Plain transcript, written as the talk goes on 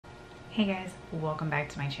Hey guys, welcome back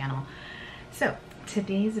to my channel. So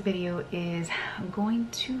today's video is going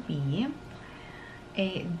to be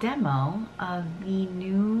a demo of the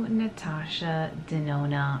new Natasha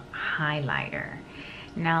Denona highlighter.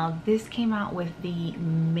 Now this came out with the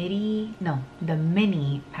mini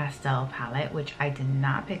pastel palette, which I did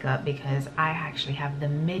not pick up because I actually have the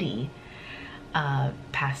midi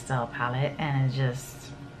pastel palette, and it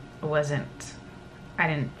just wasn't, I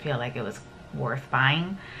didn't feel like it was worth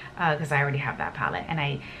buying because I already have that palette, and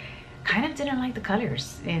I kind of didn't like the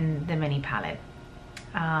colors in the mini palette.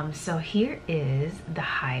 So here is the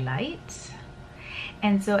highlight,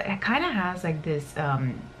 and so it kind of has like this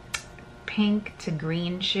pink to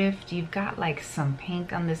green shift. You've got like some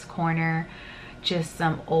pink on this corner, just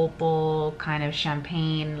some opal kind of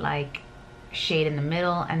champagne like shade in the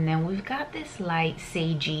middle, and then we've got this light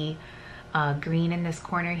sagey green in this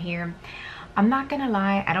corner here. I'm not gonna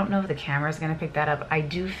lie, I don't know if the camera is gonna pick that up. I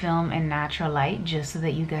do film in natural light just so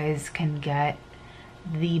that you guys can get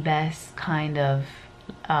the best kind of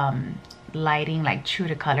lighting, like true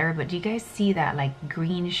to color. But do you guys see that like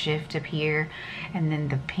green shift up here and then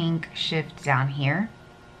the pink shift down here?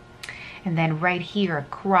 And then right here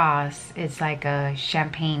across, it's like a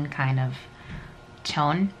champagne kind of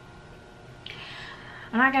tone.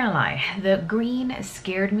 I'm not gonna lie, the green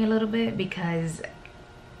scared me a little bit because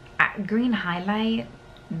green highlight,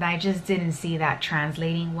 I just didn't see that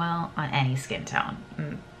translating well on any skin tone.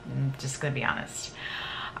 I'm just gonna be honest.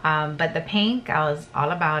 But the pink, I was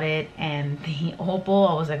all about it, and the opal,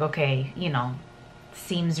 I was like, okay, you know,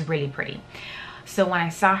 seems really pretty. So when I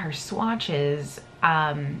saw her swatches,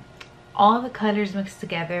 all the colors mixed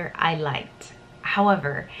together, I liked.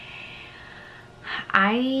 However,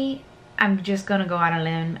 I'm just gonna go out on a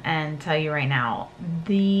limb and tell you right now,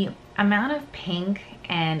 the amount of pink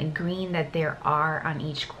and green that there are on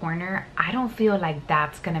each corner, I don't feel like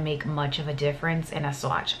that's gonna make much of a difference in a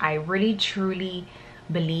swatch. I really truly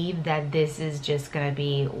believe that this is just gonna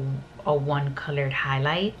be a one colored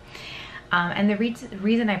highlight. And the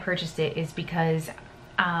reason I purchased it is because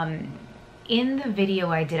in the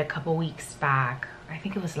video I did a couple weeks back, I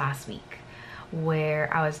think it was last week,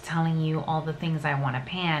 where I was telling you all the things I want to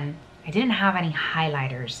pan, I didn't have any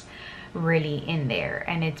highlighters really in there,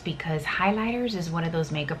 and it's because highlighters is one of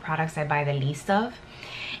those makeup products I buy the least of,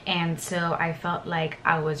 and so I felt like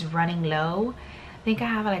I was running low. I think I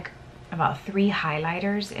have like about 3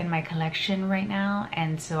 highlighters in my collection right now,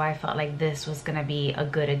 and so I felt like this was gonna be a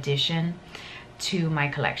good addition to my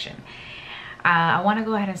collection. I want to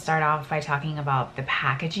go ahead and start off by talking about the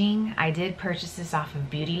packaging. I did purchase this off of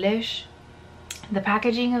Beautylish. The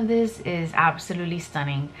packaging of this is absolutely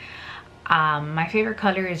stunning. My favorite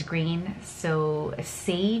color is green, so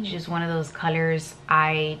sage is one of those colors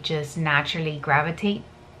I just naturally gravitate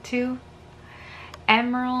to.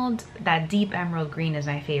 Emerald, that deep emerald green, is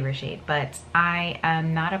my favorite shade, but I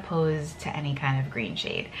am not opposed to any kind of green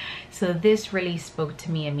shade. So this really spoke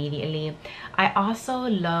to me immediately. I also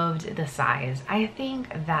loved the size. I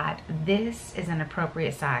think that this is an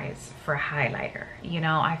appropriate size for highlighter. You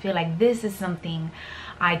know, I feel like this is something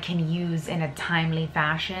I can use in a timely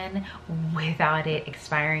fashion without it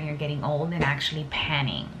expiring or getting old and actually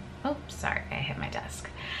panning. Oh, sorry, I hit my desk.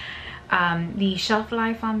 The shelf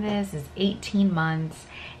life on this is 18 months,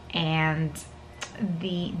 and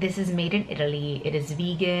this is made in Italy. It is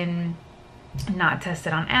vegan, not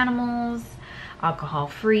tested on animals, alcohol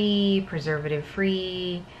free, preservative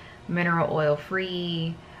free, mineral oil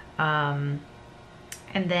free, and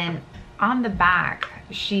then on the back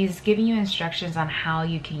she's giving you instructions on how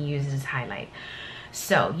you can use this highlight.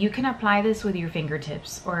 So you can apply this with your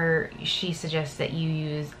fingertips, or she suggests that you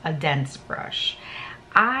use a dense brush.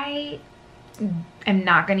 I am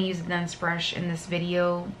not going to use a dense brush in this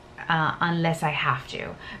video unless I have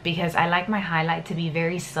to, because I like my highlight to be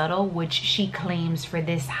very subtle, which she claims for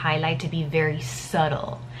this highlight to be very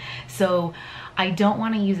subtle. So I don't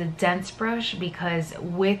want to use a dense brush because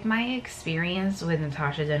with my experience with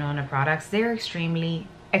Natasha Denona products, they're extremely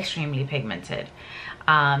pigmented.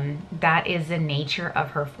 That is the nature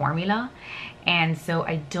of her formula, and so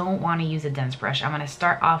I don't want to use a dense brush. I'm going to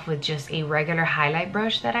start off with just a regular highlight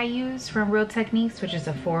brush that I use from Real Techniques, which is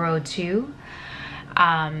a 402,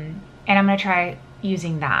 and I'm going to try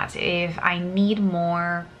using that. If I need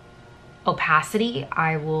more opacity,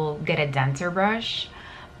 I will get a denser brush,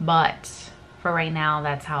 but for right now,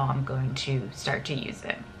 that's how I'm going to start to use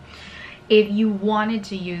it. If you wanted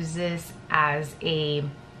to use this as a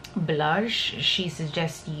blush, she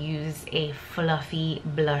suggests you use a fluffy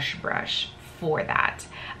blush brush for that.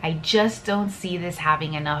 I just don't see this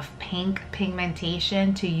having enough pink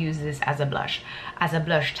pigmentation to use this as a blush. As a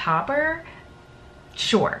blush topper,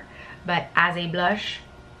 sure, but as a blush,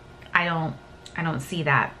 I don't see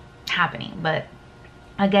that happening. But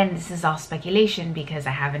again, this is all speculation because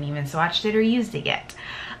I haven't even swatched it or used it yet.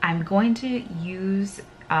 I'm going to use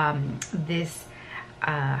this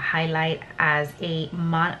highlight as a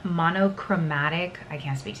monochromatic, I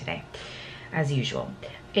can't speak today, as usual,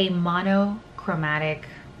 a monochromatic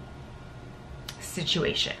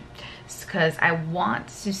situation, because I want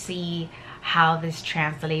to see how this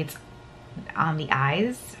translates on the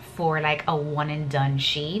eyes for like a one and done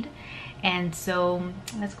shade. And so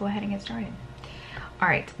let's go ahead and get started. All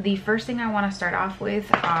right, the first thing I want to start off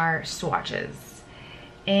with are swatches.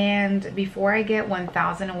 And before I get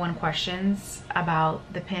 1001 questions about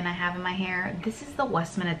the pin I have in my hair, this is the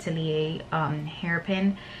Westman Atelier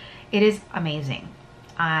hairpin. It is amazing.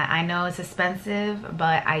 I know it's expensive,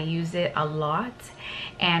 but I use it a lot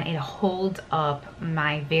and it holds up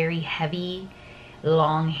my very heavy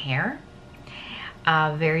long hair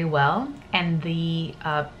very well. And the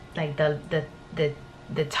like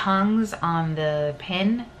the tongues on the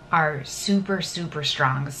pin are super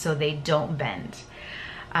strong, so they don't bend,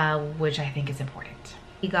 which I think is important.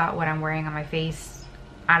 I got what I'm wearing on my face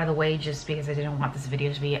out of the way just because I didn't want this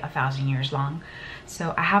video to be 1,000 years long.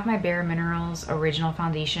 So I have my Bare Minerals original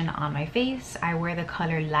foundation on my face. I wear the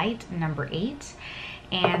color light number 8,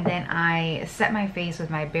 and then I set my face with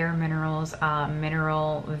my Bare Minerals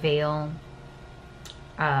mineral veil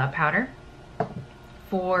powder.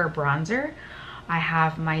 For bronzer, I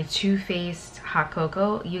have my Too Faced Hot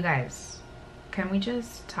Cocoa. You guys, can we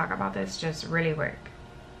just talk about this just really quick?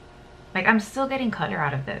 Like, I'm still getting color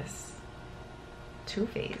out of this. Too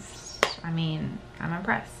Faced. I mean, I'm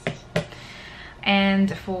impressed.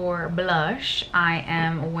 And for blush, I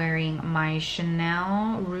am wearing my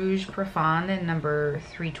Chanel Rouge Profonde in number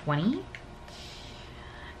 320.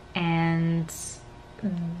 And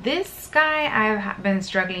this guy I've been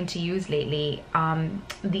struggling to use lately.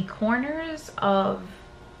 The corners of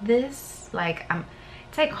this, like,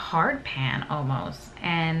 it's like hard pan almost,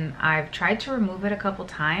 and I've tried to remove it a couple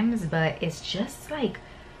times, but it's just like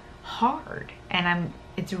hard, and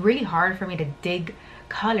it's really hard for me to dig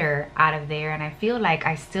color out of there, and I feel like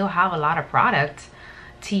I still have a lot of product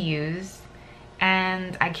to use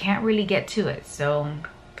and I can't really get to it. So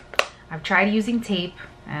I've tried using tape,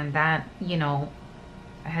 and that, you know,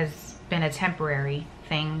 has been a temporary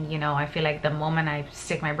thing. You know, I feel like the moment I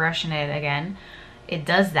stick my brush in it again, it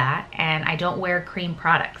does that. And I don't wear cream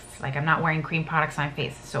products. Like, I'm not wearing cream products on my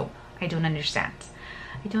face, so I don't understand.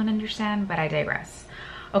 I don't understand, but I digress.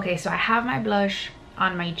 Okay, so I have my blush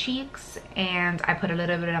on my cheeks, and I put a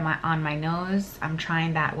little bit on my nose. I'm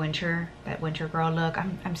trying that winter girl look.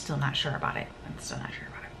 I'm still not sure about it.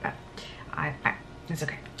 But it's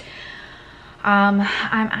okay. I'm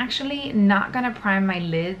actually not gonna prime my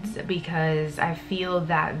lids because I feel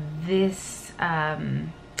that this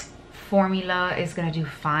formula is gonna do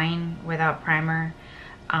fine without primer.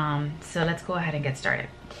 So let's go ahead and get started.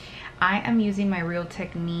 I am using my Real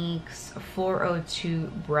Techniques 402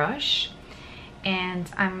 brush, and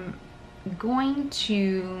I'm going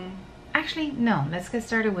to, actually no, let's get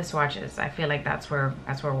started with swatches. I feel like that's where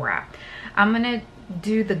we're at. I'm gonna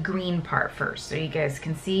do the green part first so you guys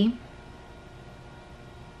can see.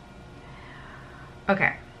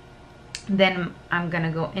 Okay, then I'm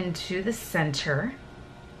gonna go into the center,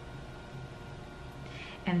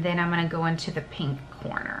 and then I'm gonna go into the pink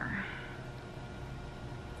corner.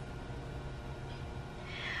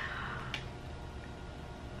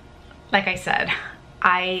 Like I said,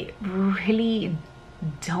 I really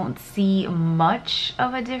don't see much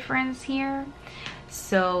of a difference here.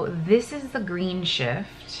 So this is the green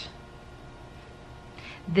shift,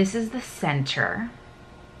 this is the center,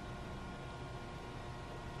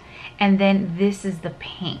 and then this is the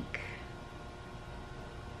pink.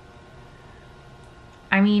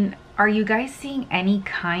 I mean, are you guys seeing any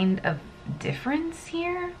kind of difference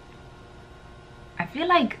here? I feel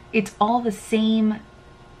like it's all the same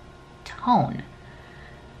tone.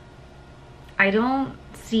 I don't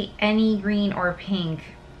see any green or pink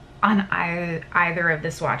on either of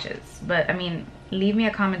the swatches, but I mean, leave me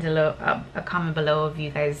a comment below if you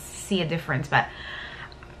guys see a difference, but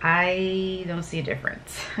I don't see a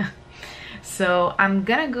difference. So I'm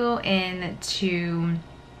gonna go into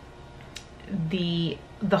the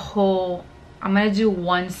whole, I'm gonna do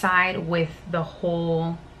one side with the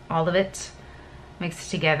whole, all of it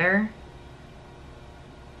mixed together.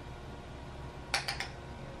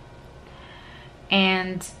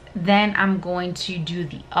 And then I'm going to do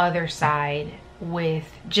the other side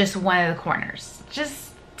with just one of the corners,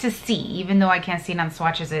 just to see, even though I can't see it on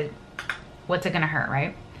swatches, what's it gonna hurt,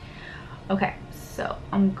 right? Okay, so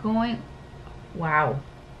I'm going, wow,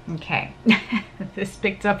 Okay. This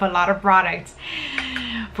picked up a lot of product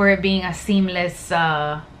for it being a seamless,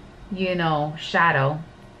 you know, shadow.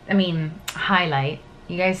 I mean, highlight.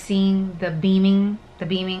 You guys seeing the beaming? The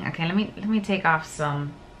beaming. Okay, let me take off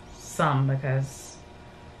some because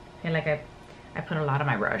I feel like I put a lot on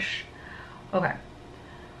my brush. Okay.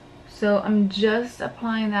 So I'm just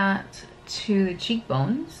applying that to the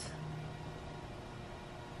cheekbones.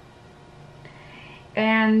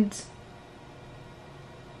 And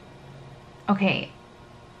okay,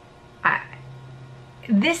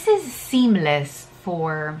 this is seamless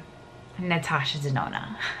for Natasha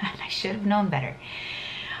Denona. And I should have known better.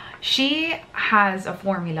 She has a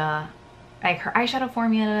formula, like her eyeshadow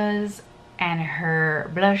formulas and her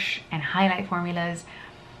blush and highlight formulas,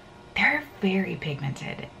 they're very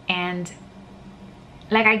pigmented. And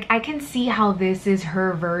like I can see how this is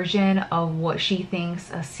her version of what she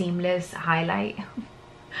thinks a seamless highlight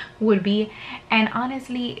would be. And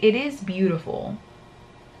honestly, it is beautiful.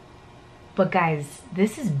 But guys,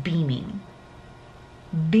 this is beaming.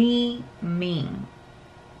 Beaming.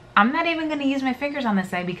 I'm not even gonna use my fingers on this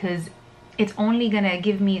side because it's only gonna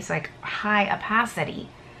give me, it's like high opacity.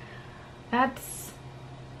 That's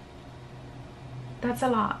a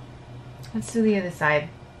lot. Let's do the other side.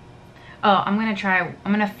 Oh, I'm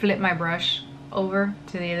gonna flip my brush over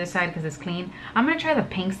to the other side because it's clean. I'm gonna try the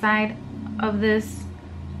pink side of this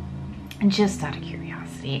just out of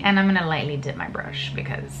curiosity. And I'm gonna lightly dip my brush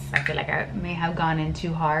because I feel like I may have gone in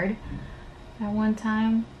too hard at one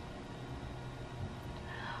time.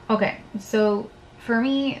 Okay, so for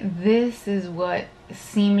me, this is what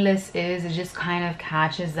seamless is. It just kind of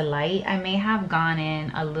catches the light. I may have gone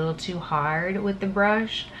in a little too hard with the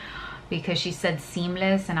brush because she said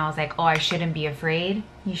seamless and I was like, oh, I shouldn't be afraid.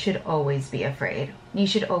 You should always be afraid. You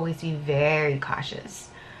should always be very cautious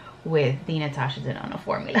with the Natasha Denona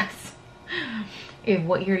formulas. If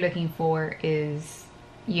what you're looking for is,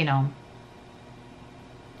 you know,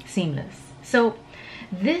 seamless. So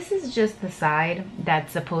this is just the side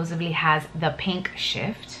that supposedly has the pink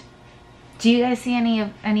shift. Do you guys see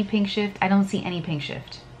any pink shift? I don't see any pink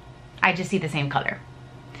shift. I just see the same color.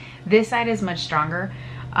 This side is much stronger.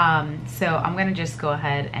 So I'm gonna just go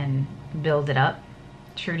ahead and build it up.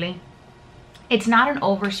 Truly, it's not an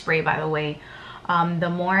overspray, by the way. The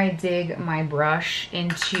more I dig my brush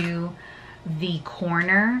into the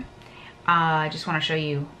corner, I just want to show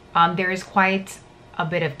you, there is quite a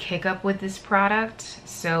bit of kick up with this product.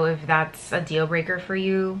 So if that's a deal breaker for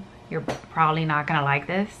you, you're probably not gonna like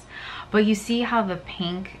this. But you see how the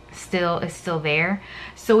pink is still there.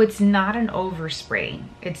 So it's not an overspray.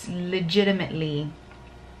 It's legitimately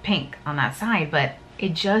pink on that side, but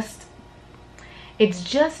it's just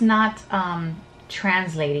not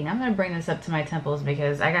translating. I'm gonna bring this up to my temples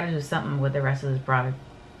because I gotta do something with the rest of this product.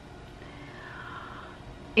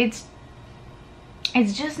 It's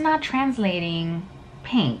just not translating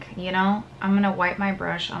pink, you know. I'm gonna wipe my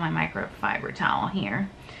brush on my microfiber towel here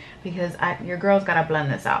because your girl's gotta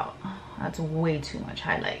blend this out. That's way too much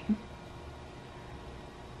highlight.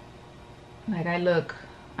 Like I look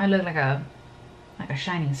like a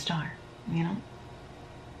shining star, you know.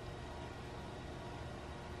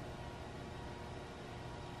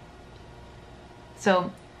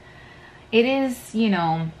 So it is, you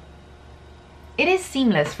know, it is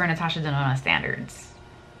seamless for Natasha Denona standards.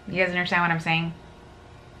 You guys understand what I'm saying?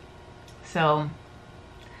 So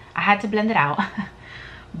I had to blend it out,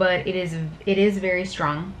 but it is very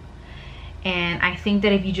strong. And I think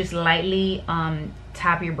that if you just lightly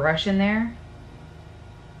tap your brush in there,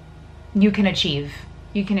 you can achieve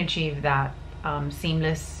that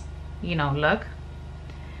seamless, you know, look.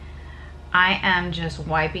 I am just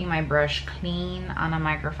wiping my brush clean on a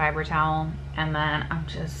microfiber towel, and then I'm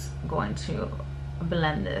just going to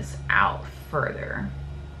blend this out further.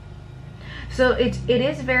 So it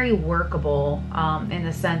is very workable in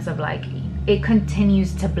the sense of like it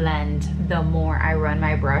continues to blend the more I run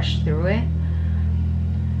my brush through it.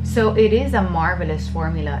 So it is a marvelous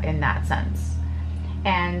formula in that sense.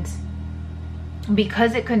 And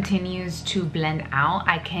because it continues to blend out,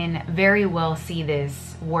 I can very well see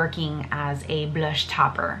this working as a blush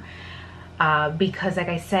topper. Because like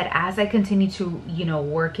I said, as I continue to, you know,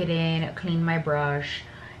 work it in, clean my brush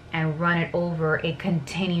and run it over, it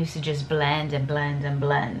continues to just blend and blend and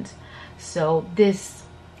blend. So this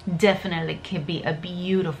definitely can be a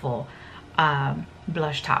beautiful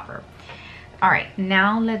blush topper. All right,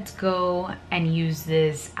 now let's go and use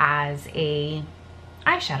this as a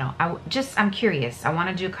eyeshadow. I'm curious. I want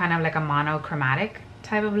to do kind of like a monochromatic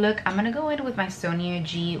type of look. I'm gonna go in with my Sonia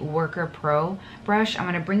G Worker Pro brush. I'm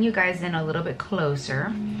gonna bring you guys in a little bit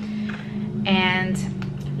closer,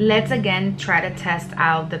 and let's again try to test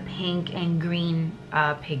out the pink and green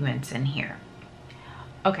pigments in here.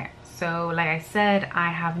 Okay, so like I said, I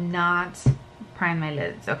have not primed my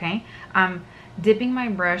lids, okay? I'm dipping my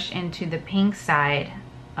brush into the pink side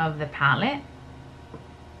of the palette.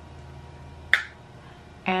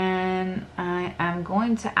 And I am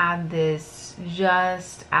going to add this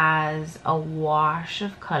just as a wash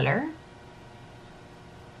of color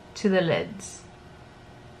to the lids.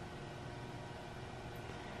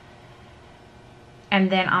 And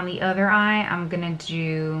then on the other eye, I'm gonna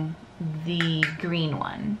do the green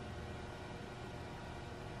one.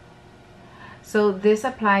 So this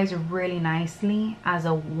applies really nicely as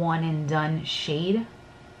a one and done shade.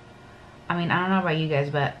 I mean, I don't know about you guys,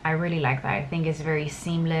 but I really like that. I think it's very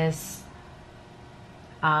seamless,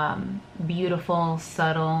 beautiful,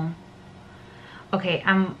 subtle. Okay,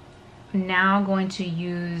 I'm now going to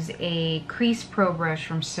use a crease pro brush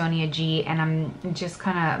from Sonia G, and I'm just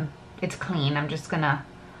kind of, it's clean. I'm just gonna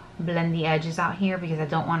blend the edges out here because I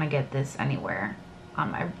don't want to get this anywhere on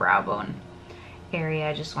my brow bone area.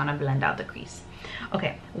 I just want to blend out the crease.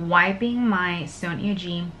 Okay, wiping my Sonia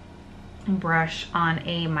G brush on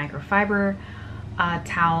a microfiber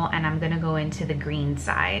towel, and I'm gonna go into the green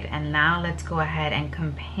side. And now let's go ahead and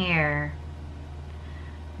compare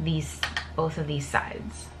both of these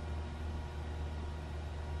sides.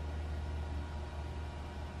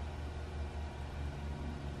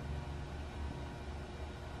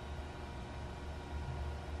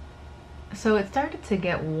 So it started to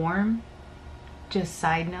get warm, just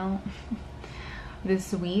side note,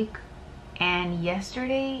 this week. And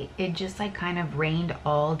yesterday it just like kind of rained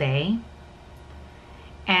all day.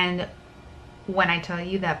 And when I tell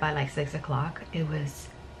you that by like 6 o'clock it was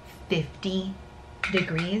 50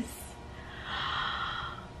 degrees,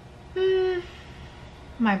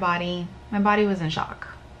 my body was in shock.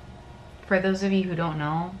 For those of you who don't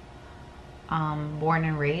know, born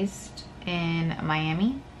and raised in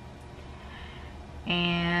Miami,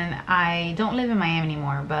 and I don't live in Miami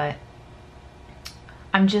anymore, but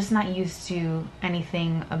I'm just not used to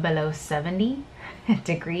anything below 70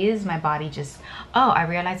 degrees. My body just, oh, I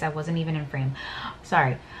realized I wasn't even in frame.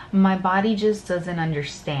 Sorry. My body just doesn't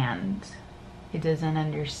understand. It doesn't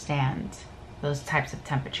understand those types of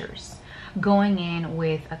temperatures. Going in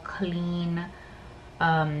with a clean,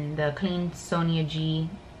 the clean Sonia G,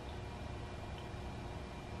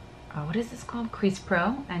 what is this called? Crease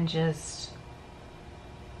Pro, and just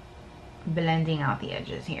blending out the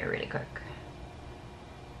edges here really quick.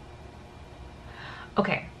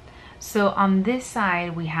 Okay, so on this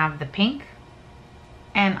side we have the pink,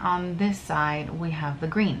 and on this side we have the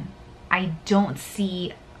green. I don't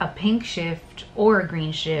see a pink shift or a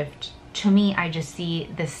green shift. To me, I just see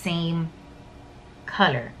the same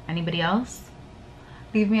color. Anybody else?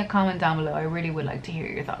 Leave me a comment down below. I really would like to hear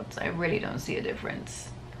your thoughts. I really don't see a difference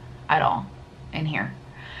at all in here.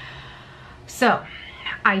 So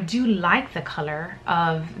I do like the color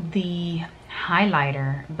of the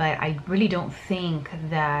highlighter, but I really don't think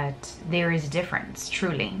that there is a difference,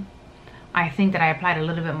 truly. I think that I applied a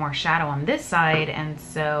little bit more shadow on this side, and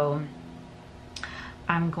so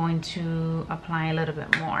I'm going to apply a little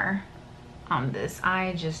bit more on this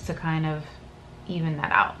eye just to kind of even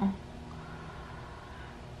that out.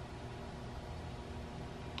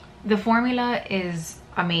 The formula is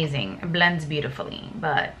amazing. It blends beautifully,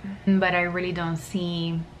 but I really don't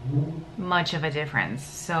see much of a difference.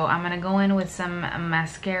 So I'm gonna go in with some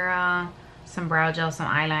mascara, some brow gel, some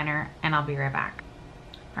eyeliner, and I'll be right back.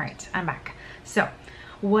 All right, I'm back. So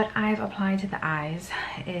what I've applied to the eyes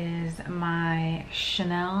is my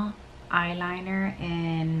Chanel eyeliner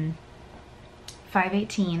in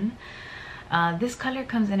 518. This color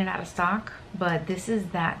comes in and out of stock, but this is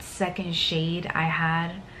that second shade I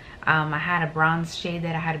had. I had a bronze shade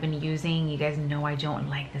that I had been using. You guys know I don't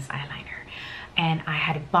like this eyeliner, and I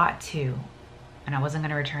had bought two, and I wasn't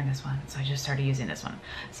gonna return this one, so I just started using this one.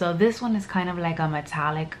 So this one is kind of like a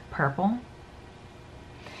metallic purple.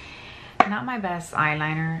 Not my best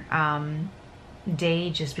eyeliner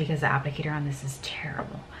day, just because the applicator on this is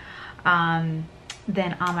terrible.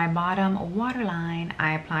 Then on my bottom waterline,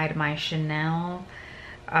 I applied my Chanel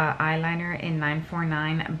eyeliner in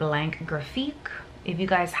 949 Blank Graphique. If you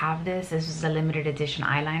guys have this is a limited edition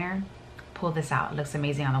eyeliner. Pull this out. It looks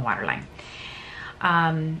amazing on the waterline.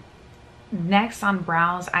 Next on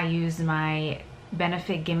brows, I used my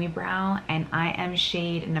Benefit Gimme Brow, and I am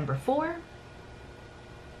shade number 4.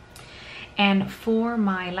 And for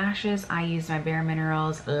my lashes, I used my Bare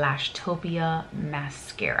Minerals Lashtopia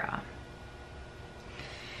mascara.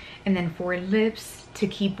 And then for lips, to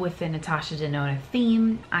keep with the Natasha Denona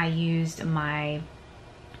theme, I used my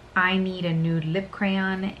I need a nude lip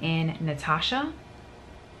crayon in Natasha.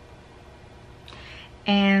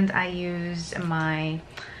 And I used my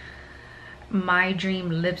Dream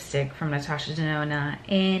lipstick from Natasha Denona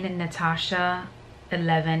in Natasha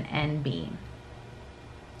 11NB.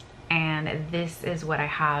 And this is what I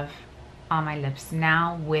have on my lips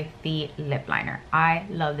now with the lip liner. I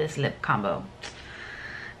love this lip combo,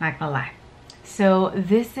 not gonna lie. So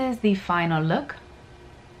this is the final look.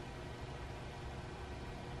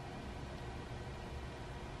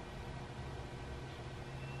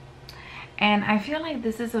 And I feel like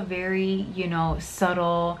this is a very, you know,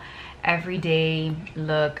 subtle, everyday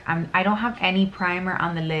look. I don't have any primer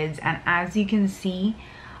on the lids, and as you can see,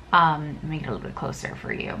 make it a little bit closer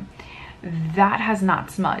for you, that has not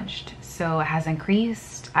smudged, so it hasn't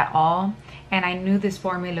creased at all. And I knew this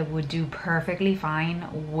formula would do perfectly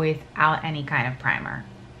fine without any kind of primer.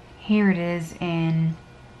 Here it is in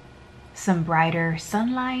some brighter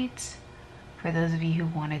sunlight for those of you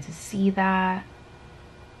who wanted to see that.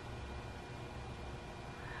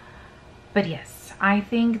 But yes, I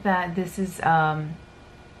think that this is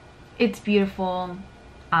it's beautiful.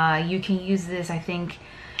 You can use this, I think,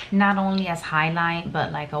 not only as highlight,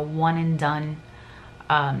 but like a one and done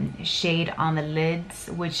shade on the lids,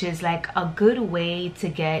 which is like a good way to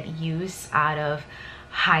get use out of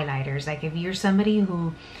highlighters. Like if you're somebody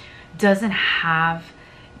who doesn't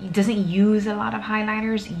use a lot of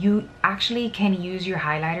highlighters, you actually can use your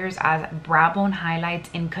highlighters as brow bone highlights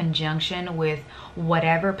in conjunction with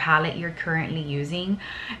whatever palette you're currently using,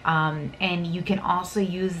 and you can also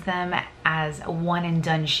use them as one and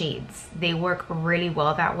done shades. They work really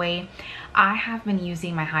well that way. I have been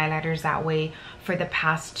using my highlighters that way for the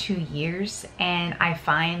past 2 years, and I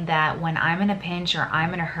find that when I'm in a pinch or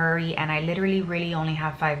I'm in a hurry and I literally really only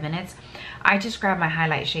have 5 minutes, I just grab my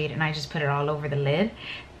highlight shade and I just put it all over the lid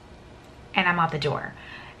and I'm out the door.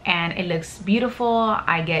 And it looks beautiful.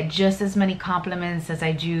 I get just as many compliments as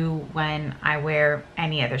I do when I wear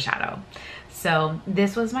any other shadow. So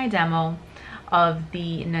this was my demo of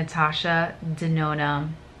the Natasha Denona,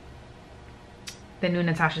 the new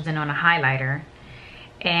Natasha Denona highlighter.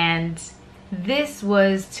 And this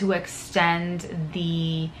was to extend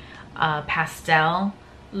the pastel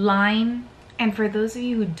line. And for those of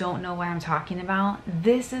you who don't know what I'm talking about,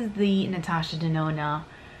 this is the Natasha Denona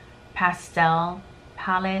pastel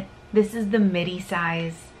palette. This is the midi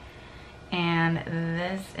size, and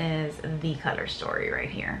this is the color story right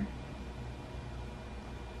here.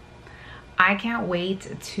 I can't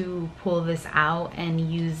wait to pull this out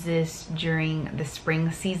and use this during the spring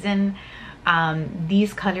season.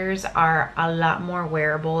 These colors are a lot more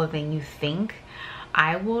wearable than you think.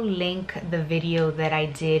 I will link the video that I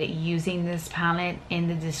did using this palette in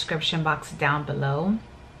the description box down below,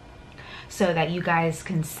 so that you guys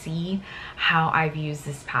can see how I've used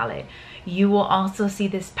this palette. You will also see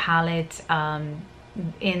this palette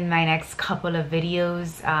in my next couple of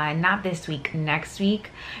videos, not this week, next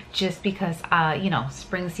week, just because you know,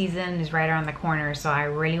 spring season is right around the corner, so I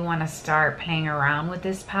really want to start playing around with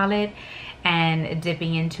this palette and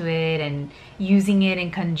dipping into it and using it in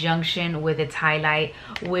conjunction with its highlight,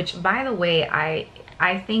 which, by the way,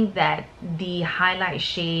 I think that the highlight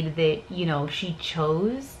shade that, you know, she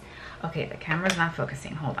chose, okay, the camera's not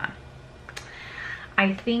focusing, hold on.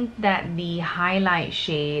 I think that the highlight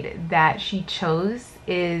shade that she chose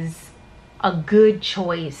is a good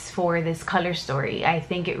choice for this color story. I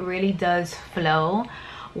think it really does flow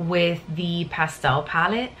with the pastel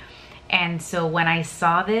palette. And so when I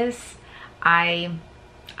saw this, I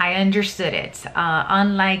understood it.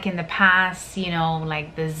 Unlike in the past, you know,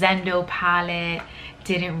 like the Zendo palette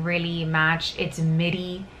didn't really match its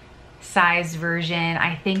midi size version.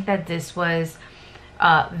 I think that this was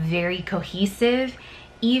very cohesive,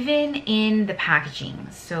 even in the packaging.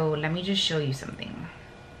 So let me just show you something.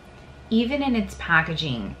 Even in its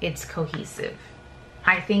packaging, it's cohesive.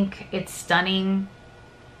 I think it's stunning.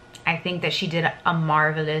 I think that she did a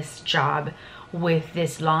marvelous job with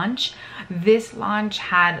this launch. This launch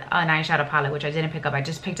had an eyeshadow palette, which I didn't pick up. I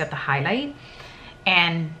just picked up the highlight,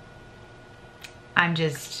 and I'm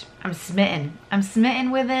smitten. I'm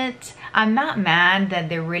smitten with it. I'm not mad that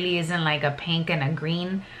there really isn't like a pink and a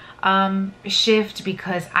green shift,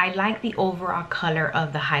 because I like the overall color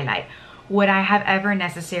of the highlight. Would I have ever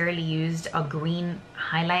necessarily used a green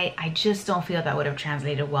highlight? I just don't feel that would have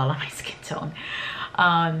translated well on my skin tone.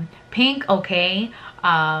 Pink, okay,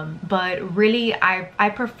 but really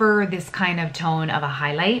I prefer this kind of tone of a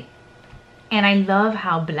highlight. And I love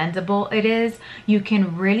how blendable it is. You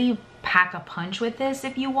can really pack a punch with this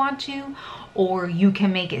if you want to, or you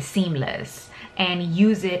can make it seamless and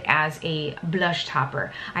use it as a blush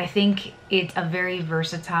topper. I think it's a very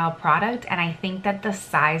versatile product, and I think that the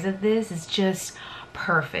size of this is just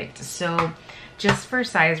perfect. So just for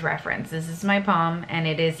size reference, this is my palm, and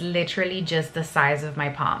it is literally just the size of my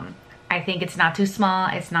palm. I think it's not too small,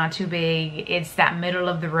 it's not too big, it's that middle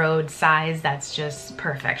of the road size that's just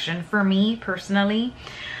perfection for me personally.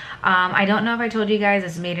 I don't know if I told you guys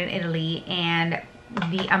it's made in Italy, and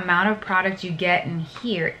the amount of product you get in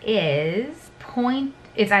here is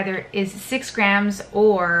it's either 6 grams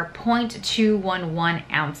or 0.211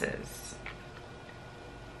 ounces.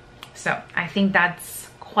 So I think that's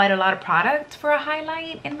quite a lot of product for a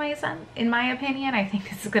highlight in my opinion. I think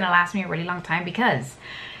this is gonna last me a really long time, because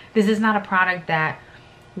this is not a product that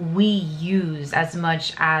we use as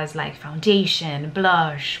much as like foundation,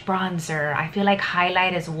 blush, bronzer. I feel like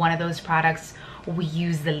highlight is one of those products we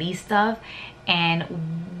use the least of, and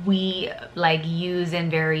we like use in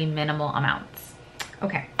very minimal amounts.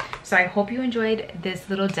 Okay, so I hope you enjoyed this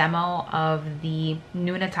little demo of the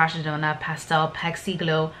new Natasha Denona Pastel Plexi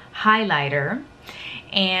Glow highlighter.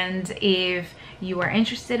 And if you are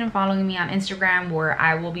interested in following me on Instagram, where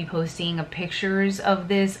I will be posting pictures of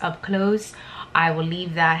this up close, I will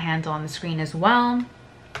leave that handle on the screen as well.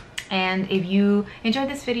 And if you enjoyed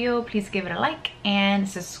this video, please give it a like and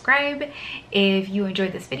subscribe if you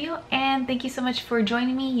enjoyed this video. And thank you so much for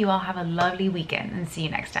joining me. You all have a lovely weekend, and see you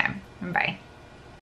next time. Bye.